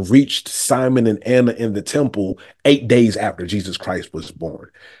incarnation reached Simon and Anna in the temple 8 days after Jesus Christ was born.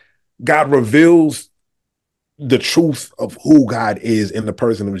 God reveals the truth of who God is in the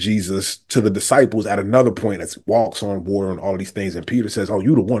person of Jesus to the disciples at another point as walks on water and all these things. And Peter says, oh,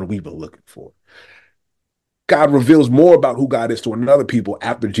 you the one we've been looking for. God reveals more about who God is to another people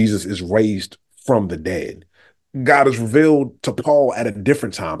after Jesus is raised from the dead. God is revealed to Paul at a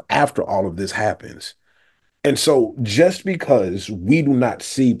different time after all of this happens. And so, just because we do not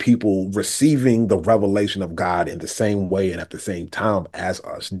see people receiving the revelation of God in the same way and at the same time as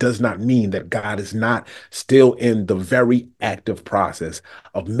us, does not mean that God is not still in the very active process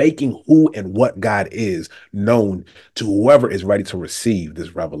of making who and what God is known to whoever is ready to receive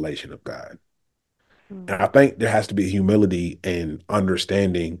this revelation of God. And Mm. I think there has to be humility in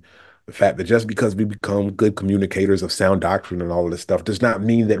understanding the fact that just because we become good communicators of sound doctrine and all of this stuff does not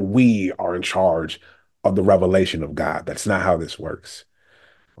mean that we are in charge of the revelation of God. That's not how this works.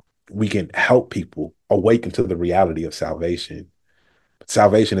 We can help people awaken to the reality of salvation. But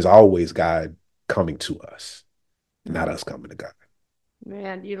salvation is always God coming to us, not Mm. us coming to God.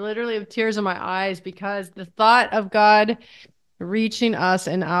 Man, you literally have tears in my eyes because the thought of God reaching us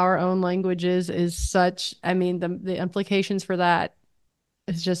in our own languages is such, I mean, the implications for that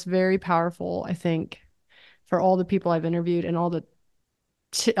is just very powerful, I think, for all the people I've interviewed and all the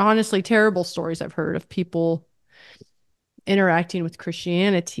honestly terrible stories I've heard of people interacting with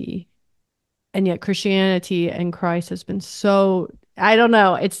Christianity. And yet Christianity and Christ has been so, I don't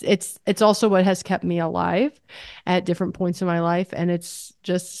know, it's also what has kept me alive at different points in my life, and it's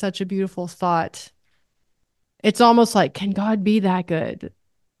just such a beautiful thought. It's almost like, can God be that good?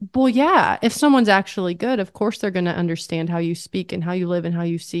 Well, yeah, if someone's actually good, of course they're going to understand how you speak and how you live and how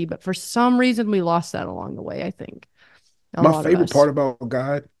you see. But for some reason, we lost that along the way, I think. A My lot of favorite us. part about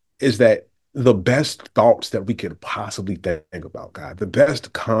God is that the best thoughts that we could possibly think about God, the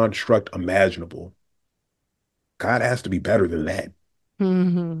best construct imaginable, God has to be better than that.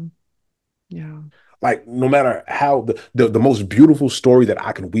 Mm-hmm. Yeah. Like no matter how the most beautiful story that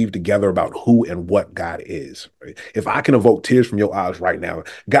I can weave together about who and what God is, right? If I can evoke tears from your eyes right now,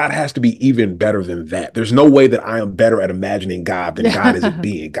 God has to be even better than that. There's no way that I am better at imagining God than God is at Yeah.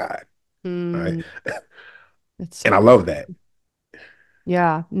 being God, right? Mm, it's And so I good. love that.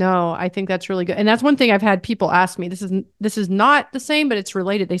 Yeah, no, I think that's really good. And that's one thing I've had people ask me. This is not the same, but it's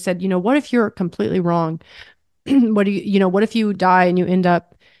related. They said, what if you're completely wrong? What do what if you die and you end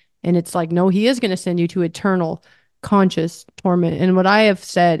up and it's like, no, he is going to send you to eternal conscious torment. And what I have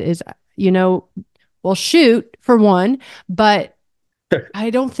said is, well, shoot for one, but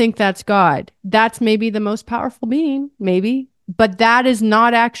I don't think that's God. That's maybe the most powerful being, maybe, but that is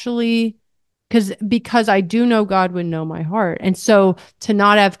not actually because I do know God would know my heart. And so to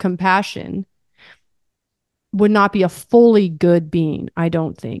not have compassion would not be a fully good being, I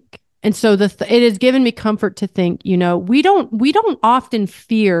don't think. And so it has given me comfort to think, we don't often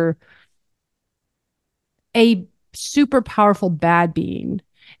fear a super powerful bad being,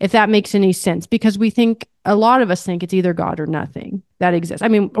 if that makes any sense, because we think a lot of us think it's either God or nothing that exists. I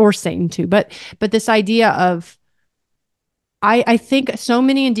mean, or Satan too, but this idea of I think so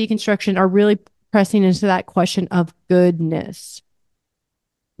many in deconstruction are really pressing into that question of goodness.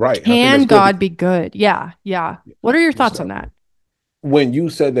 Right. And I think Can that's good. God be good? Yeah, yeah. What are your Because thoughts on that? when you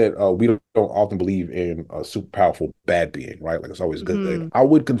said that we don't often believe in a super powerful bad being, right? Like it's always good. Mm-hmm. I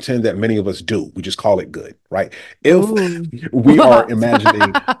would contend that many of us do. We just call it good, right? If Ooh. we are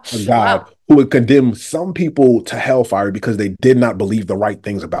imagining a God Wow. who would condemn some people to hellfire because they did not believe the right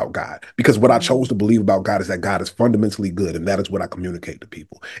things about God. Because what I chose Mm. to believe about God is that God is fundamentally good, and that is what I communicate to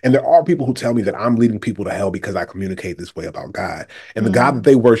people. And there are people who tell me that I'm leading people to hell because I communicate this way about God. And the God that Mm.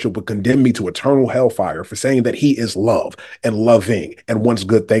 they worship would condemn me to eternal hellfire for saying that he is love and loving and wants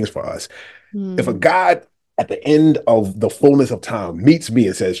good things for us. If a Mm. God at the end of the fullness of time meets me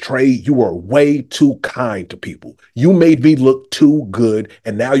and says, Trey, you are way too kind to people. You made me look too good,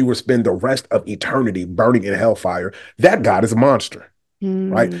 and now you will spend the rest of eternity burning in hellfire. That God is a monster,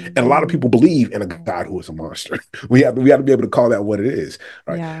 right? And a lot of Mm. people believe in a God who is a monster. We have to be able to call that what it is,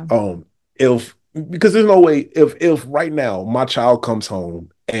 right? Yeah. If because there's no way if right now my child comes home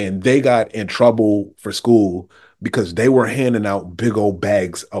and they got in trouble for school because they were handing out big old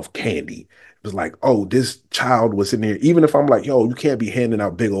bags of candy. It was like, oh, this child was in there. Even if I'm like, yo, you can't be handing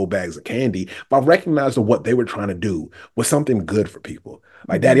out big old bags of candy, but I recognized that what they were trying to do was something good for people.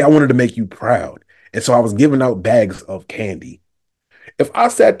 Like, daddy, Mm-hmm. I wanted to make you proud. And so I was giving out bags of candy. If I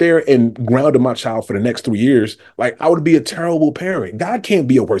sat there and grounded my child for the next 3 years, like I would be a terrible parent. God can't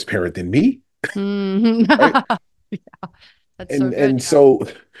be a worse parent than me, Mm-hmm. right? Yeah, that's so good. And Yeah. so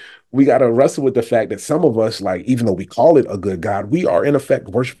we got to wrestle with the fact that some of us, like, even though we call it a good God, we are in effect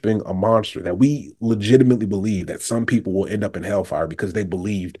worshiping a monster, that we legitimately believe that some people will end up in hellfire because they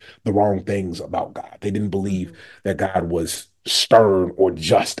believed the wrong things about God. They didn't believe Mm-hmm. that God was stern or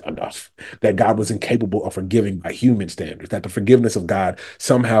just enough, that God was incapable of forgiving by human standards, that the forgiveness of God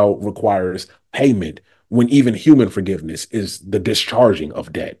somehow requires payment when even human forgiveness is the discharging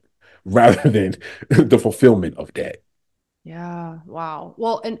of debt rather than the fulfillment of debt. Yeah. Wow.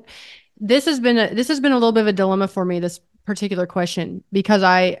 Well, and this has been a little bit of a dilemma for me, this particular question, because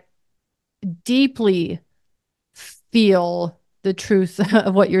I deeply feel the truth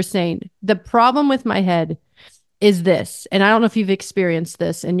of what you're saying. The problem with my head is this, and I don't know if you've experienced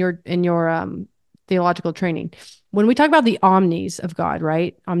this in your theological training. When we talk about the omnis of God,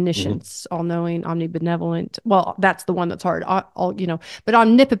 right? Mhm. Omniscience, all knowing, omnibenevolent. Well, that's the one that's hard. All but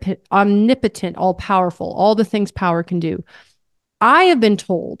omnipotent, all powerful, all the things power can do. I have been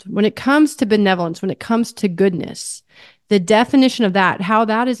told when it comes to benevolence, when it comes to goodness, the definition of that, how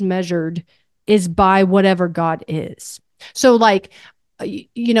that is measured, is by whatever God is. So, like,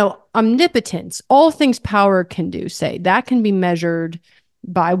 omnipotence, all things power can do, say that can be measured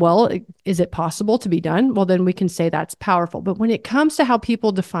by, well, is it possible to be done? Well, then we can say that's powerful. But when it comes to how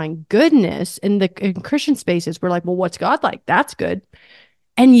people define goodness in Christian spaces, we're like, well, what's God like? That's good.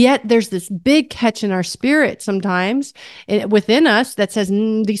 And yet there's this big catch in our spirit sometimes within us that says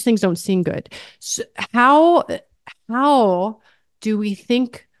these things don't seem good. So how do we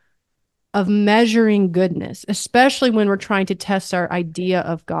think of measuring goodness, especially when we're trying to test our idea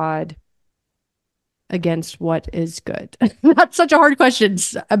of God against what is good? That's such a hard question.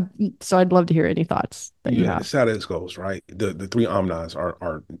 So I'd love to hear any thoughts that you Yeah, have. it's how this goes, right? The three omnas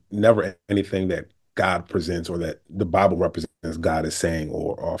are never anything that God presents or that the Bible represents God is saying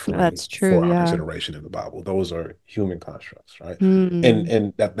or offering That's true. for our Yeah. consideration in the Bible. Those are human constructs, right? And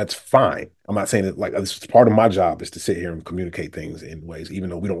Mm, that's fine. I'm not saying that like this is part of my job is to sit here and communicate things in ways, even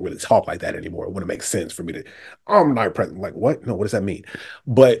though we don't really talk like that anymore. It wouldn't make sense for me to omnipresent. Like what? No, what does that mean?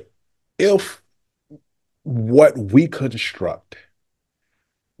 But if what we construct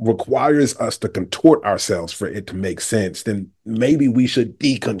requires us to contort ourselves for it to make sense, then maybe we should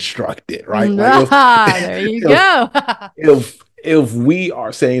deconstruct it, right? Like there you if go. if we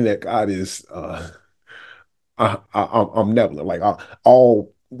are saying that God is omnipotent, like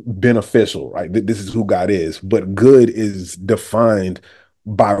all beneficial, right? This is who God is, but good is defined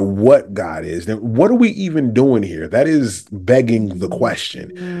by what God is. Then what are we even doing here? That is begging the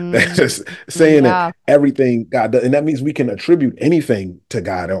question. That's Mm, just saying that yeah. everything God does, and that means we can attribute anything to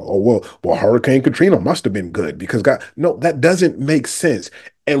God. Or well, Hurricane Katrina must have been good because God. No, that doesn't make sense.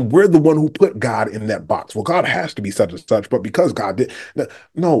 And we're the one who put God in that box. Well, God has to be such and such, but because God did,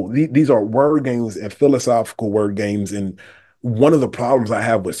 no, these are word games and philosophical word games. And one of the problems I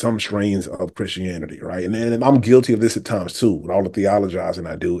have with some strains of Christianity, right? And I'm guilty of this at times too, with all the theologizing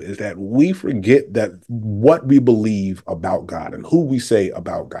I do, is that we forget that what we believe about God and who we say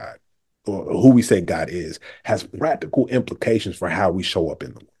about God or who we say God is has practical implications for how we show up in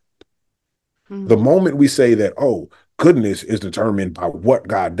the world. The Mm, moment we say that, oh, goodness is determined by what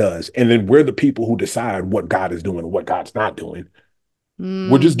God does, and then we're the people who decide what God is doing and what God's not doing,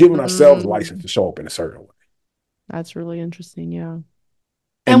 we're just giving ourselves license mm. to show up in a certain way. That's really interesting. Yeah. And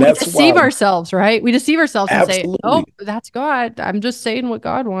And we that's deceive why, ourselves, right? We deceive ourselves and say, oh, absolutely, that's God. I'm just saying what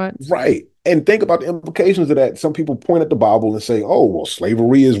God wants. right. And think about the implications of that. Some people point at the Bible and say, oh, well,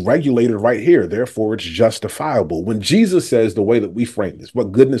 slavery is regulated right here. Therefore, it's justifiable. When Jesus says the way that we frame this,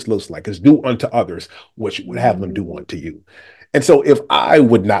 what goodness looks like is do unto others what you would have them do Mm, unto you. And so, if I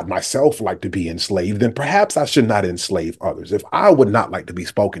would not myself like to be enslaved, then perhaps I should not enslave others. If I would not like to be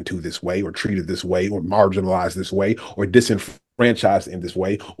spoken to this way, or treated this way, or marginalized this way, or disenfranchised in this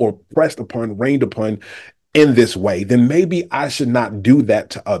way, or pressed upon, rained upon in this way, then maybe I should not do that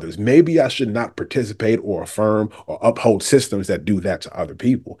to others. Maybe I should not participate or affirm or uphold systems that do that to other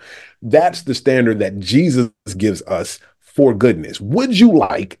people. That's the standard that Jesus gives us for goodness. Would you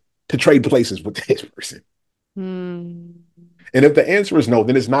like to trade places with this person? mm, And if the answer is no,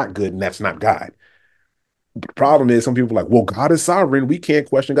 then it's not good and that's not God. But the problem is some people are like, well, God is sovereign. We can't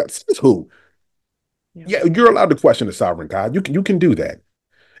question God. Says who? yeah. Yeah, you're allowed to question the sovereign God. You can do that.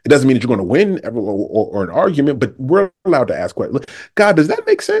 It doesn't mean that you're going to win or an argument, but we're allowed to ask questions. God, does that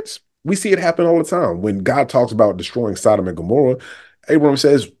make sense? We see it happen all the time. When God talks about destroying Sodom and Gomorrah, Abraham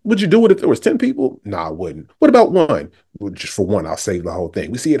says, would you do it if there was 10 people? No, I wouldn't. What about one? Well, just for one, I'll save the whole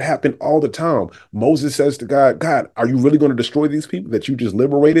thing. We see it happen all the time. Moses says to God, God, are you really going to destroy these people that you just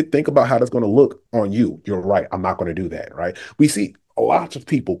liberated? Think about how that's going to look on you. You're right. I'm not going to do that, right? We see lots of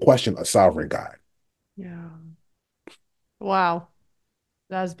people question a sovereign God. Yeah. Wow.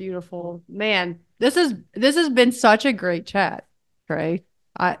 That's beautiful. Man, this has been such a great chat, Trey.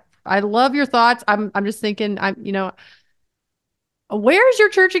 I I love your thoughts. I'm just thinking where's your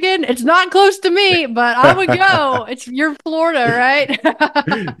church again? It's not close to me, but I would go. It's you're Florida, right?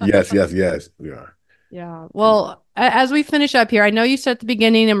 Yes, yes, yes. We are. Yeah. Well, as we finish up here, I know you said at the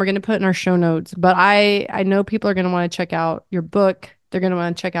beginning, and we're going to put in our show notes, but I know people are going to want to check out your book. They're going to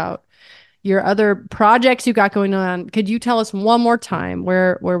want to check out your other projects you got going on, could you tell us one more time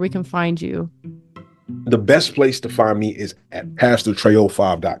where we can find you? The best place to find me is at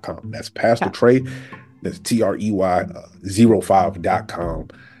pastortrey05.com. That's Pastor Trey. That's TREY05.com.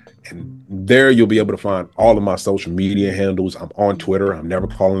 And there you'll be able to find all of my social media handles. I'm on Twitter. I'm never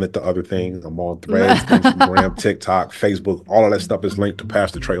calling it the other thing. I'm on Threads, Instagram, TikTok, Facebook. All of that stuff is linked to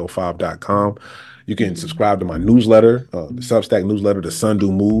pastortrey05.com. You can subscribe to my newsletter, the Substack newsletter, The Sun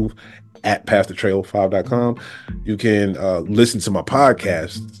Do Move, at pastortrey05.com. You can listen to my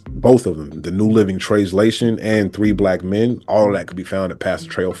podcasts, both of them, The New Living Translation and Three Black Men. All of that can be found at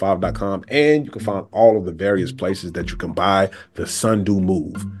pastortrey05.com. And you can find all of the various places that you can buy The Sun Do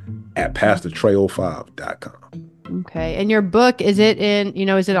Move at pastortrey05.com. Okay. And your book, is it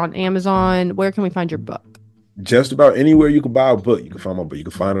on Amazon? Where can we find your book? Just about anywhere you can buy a book, you can find my book. You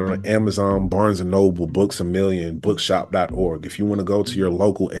can find it on Amazon, Barnes & Noble, Books A Million, bookshop.org. If you want to go to your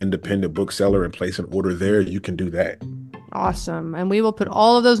local independent bookseller and place an order there, you can do that. Awesome. And we will put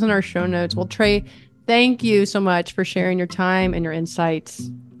all of those in our show notes. Well, Trey, thank you so much for sharing your time and your insights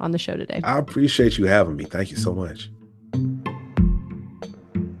on the show today. I appreciate you having me. Thank you so much.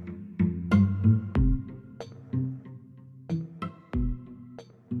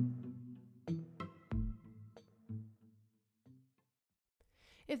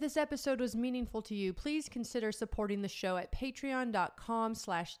 If this episode was meaningful to you, please consider supporting the show at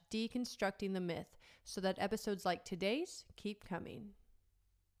patreon.com/deconstructingthemyth so that episodes like today's keep coming.